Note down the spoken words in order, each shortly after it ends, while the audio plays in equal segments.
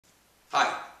Hi,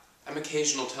 I'm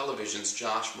Occasional Television's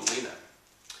Josh Malina.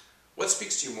 What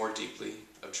speaks to you more deeply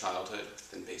of childhood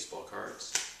than baseball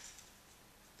cards?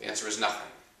 The answer is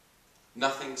nothing.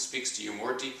 Nothing speaks to you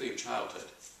more deeply of childhood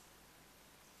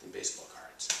than baseball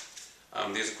cards.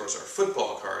 These, of course, are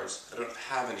football cards. I don't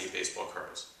have any baseball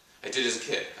cards. I did as a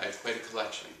kid. I have quite a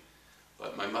collection.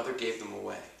 But my mother gave them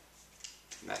away.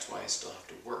 And that's why I still have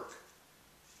to work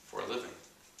for a living.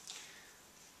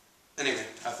 Anyway,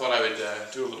 I thought I would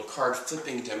do a little card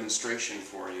flipping demonstration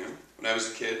for you. When I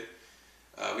was a kid,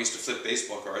 we used to flip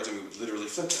baseball cards, and we would literally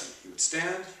flip them. He would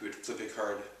stand, he would flip a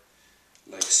card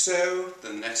like so,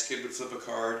 then the next kid would flip a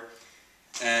card,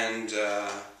 and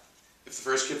if the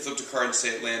first kid flipped a card and say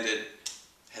it landed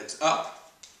heads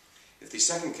up, if the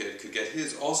second kid could get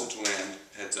his also to land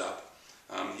heads up,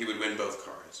 he would win both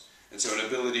cards. And so an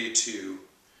ability to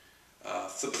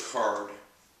flip a card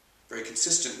very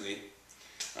consistently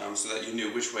so that you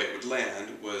knew which way it would land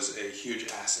was a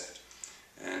huge asset,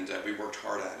 and we worked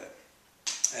hard at it.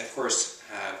 I, of course,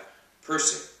 have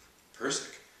perfect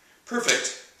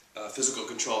physical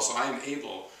control, so I am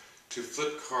able to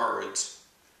flip cards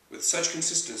with such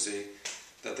consistency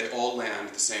that they all land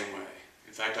the same way.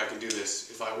 In fact, I can do this,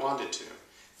 if I wanted to,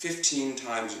 15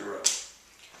 times in a row.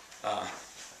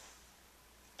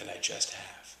 And I just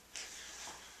have.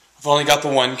 I've only got the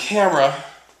one camera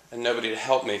and nobody to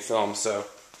help me film, so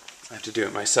I have to do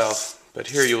it myself. But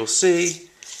here you will see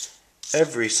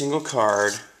every single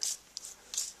card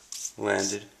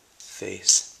landed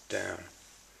face down.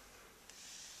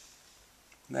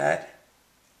 That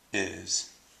is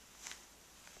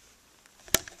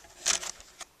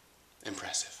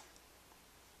impressive.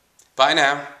 Bye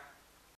now.